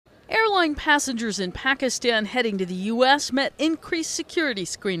Flying passengers in Pakistan heading to the U.S. met increased security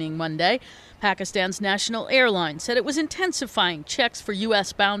screening Monday. Pakistan's national airline said it was intensifying checks for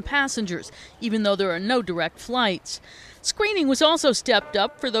U.S.-bound passengers, even though there are no direct flights. Screening was also stepped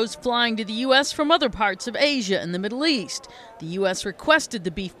up for those flying to the U.S. from other parts of Asia and the Middle East. The U.S. requested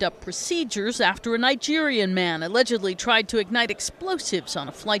the beefed-up procedures after a Nigerian man allegedly tried to ignite explosives on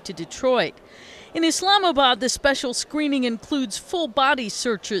a flight to Detroit. In Islamabad, the special screening includes full-body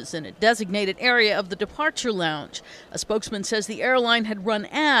searches in a designated area of the departure lounge. A spokesman says the airline had run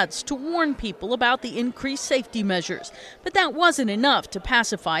ads to warn people about the increased safety measures, but that wasn't enough to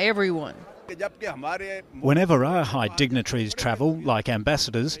pacify everyone. Whenever our high dignitaries travel, like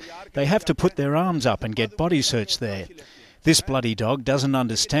ambassadors, they have to put their arms up and get body searched there. This bloody dog doesn't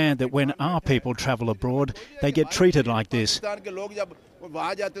understand that when our people travel abroad, they get treated like this.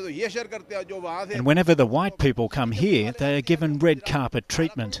 And whenever the white people come here, they are given red carpet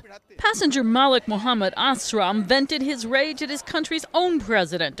treatment. Passenger Malik Mohammed Asram vented his rage at his country's own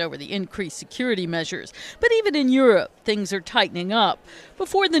president over the increased security measures. But even in Europe, things are tightening up.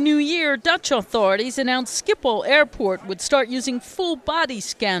 Before the new year, Dutch authorities announced Schiphol Airport would start using full-body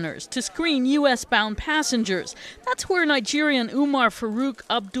scanners to screen U.S.-bound passengers. That's where Nigerian Umar Farouk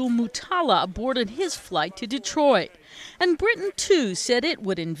Abdul Mutala boarded his flight to Detroit. And Britain, too, said it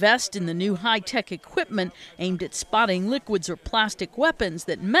would invest in the new high-tech equipment aimed at spotting liquids or plastic weapons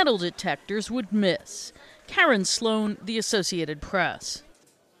that metal detectors would miss. Karen Sloan, The Associated Press.